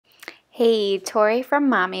Hey, Tori from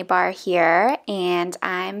Mommy Bar here, and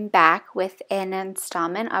I'm back with an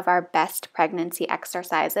installment of our best pregnancy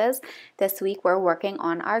exercises. This week we're working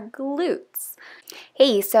on our glutes.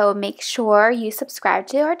 Hey, so make sure you subscribe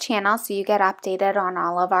to our channel so you get updated on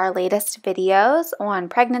all of our latest videos on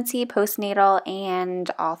pregnancy, postnatal,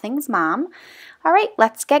 and all things mom. All right,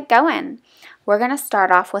 let's get going. We're going to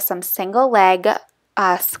start off with some single leg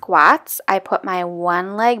squats. I put my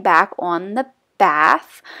one leg back on the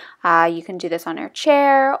bath. You can do this on your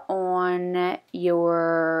chair, on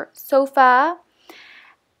your sofa,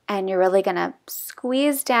 and you're really going to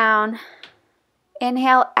squeeze down.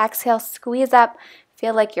 Inhale, exhale, squeeze up.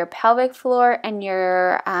 Feel like your pelvic floor and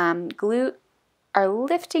your glute are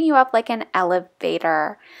lifting you up like an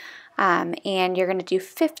elevator. And you're going to do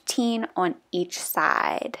 15 on each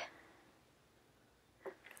side.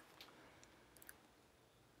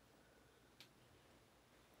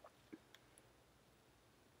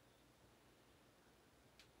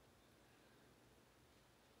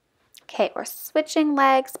 Okay, we're switching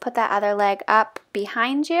legs. Put that other leg up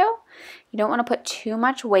behind you. You don't want to put too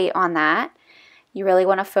much weight on that. You really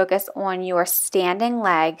want to focus on your standing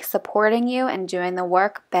leg supporting you and doing the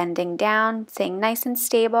work, bending down, staying nice and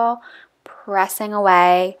stable, pressing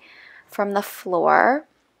away from the floor.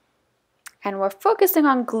 And we're focusing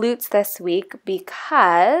on glutes this week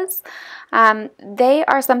because they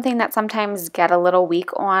are something that sometimes get a little weak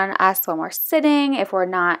on us when we're sitting, if we're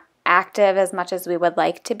not active as much as we would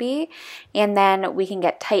like to be. And then we can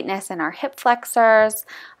get tightness in our hip flexors,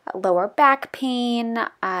 lower back pain,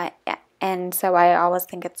 and so I always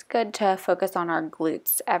think it's good to focus on our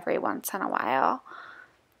glutes every once in a while.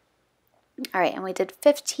 All right, and we did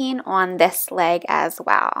 15 on this leg as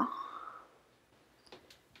well.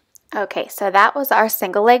 Okay, so that was our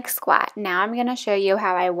single leg squat. Now I'm going to show you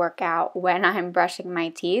how I work out when I'm brushing my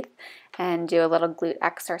teeth and do a little glute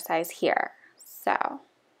exercise here. So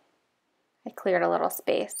I cleared a little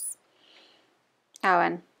space. Oh,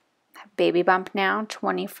 and baby bump now,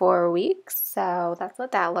 24 weeks. So that's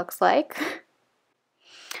what that looks like.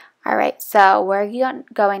 All right, so we're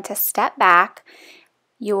going to step back.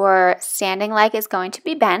 Your standing leg is going to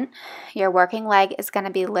be bent. Your working leg is going to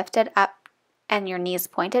be lifted up and your knees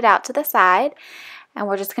pointed out to the side. And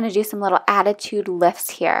we're just going to do some little attitude lifts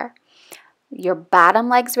here. Your bottom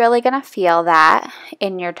leg's really going to feel that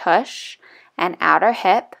in your tush and outer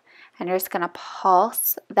hip. And you're just going to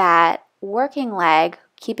pulse that working leg,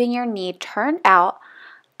 keeping your knee turned out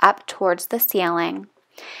up towards the ceiling.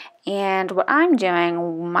 And what I'm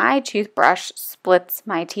doing, my toothbrush splits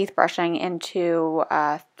my teeth brushing into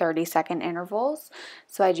 30-second intervals.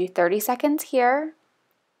 So I do 30 seconds here,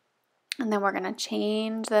 and then we're going to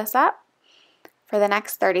change this up. For the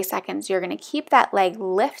next 30 seconds, you're going to keep that leg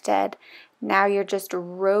lifted. Now you're just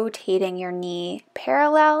rotating your knee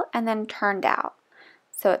parallel and then turned out.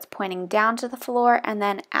 So it's pointing down to the floor and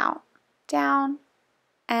then out, down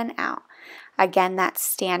and out. Again, that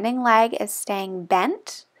standing leg is staying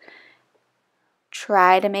bent.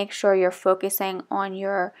 Try to make sure you're focusing on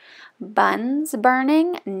your buns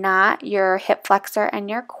burning, not your hip flexor and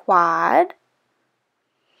your quad.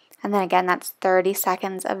 And then again, that's 30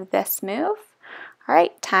 seconds of this move. All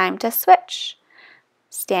right, time to switch.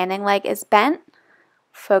 Standing leg is bent,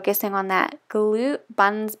 focusing on that glute,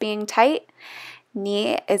 buns being tight.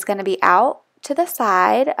 Knee is going to be out to the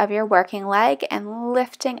side of your working leg and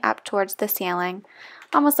lifting up towards the ceiling,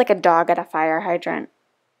 almost like a dog at a fire hydrant.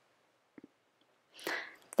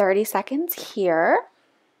 30 seconds here.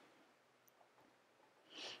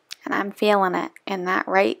 And I'm feeling it in that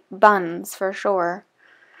right buns for sure.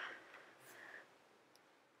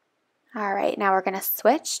 All right, now we're going to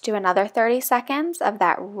switch to another 30 seconds of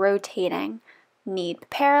that rotating. Knee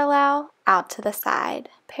parallel, out to the side,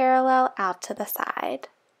 parallel, out to the side.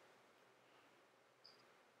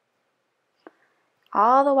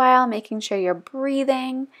 All the while making sure you're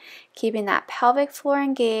breathing, keeping that pelvic floor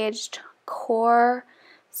engaged, core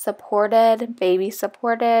supported, baby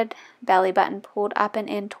supported, belly button pulled up and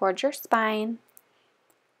in towards your spine.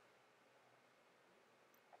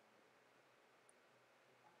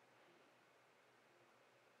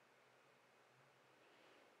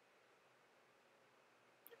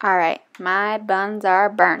 All right, my buns are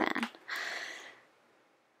burning. Let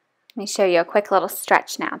me show you a quick little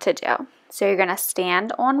stretch now to do. So you're going to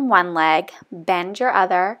stand on one leg, bend your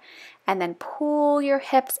other, and then pull your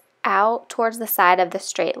hips out towards the side of the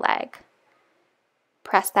straight leg.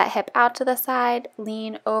 Press that hip out to the side,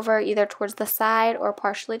 lean over either towards the side or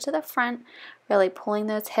partially to the front, really pulling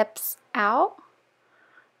those hips out.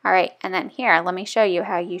 All right, and then here, let me show you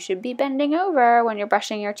how you should be bending over when you're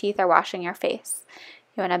brushing your teeth or washing your face.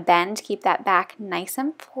 You want to bend, keep that back nice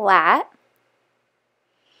and flat.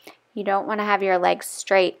 You don't want to have your legs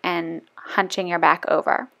straight and hunching your back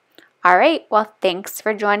over. All right, well, thanks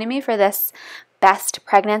for joining me for this best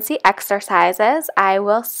pregnancy exercises. I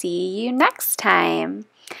will see you next time.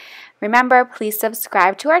 Remember, please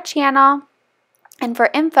subscribe to our channel. And for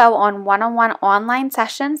info on one-on-one online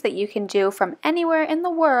sessions that you can do from anywhere in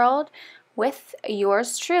the world with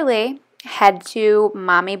yours truly, head to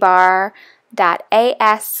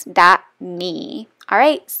mommybarre.as.me. All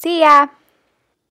right, see ya.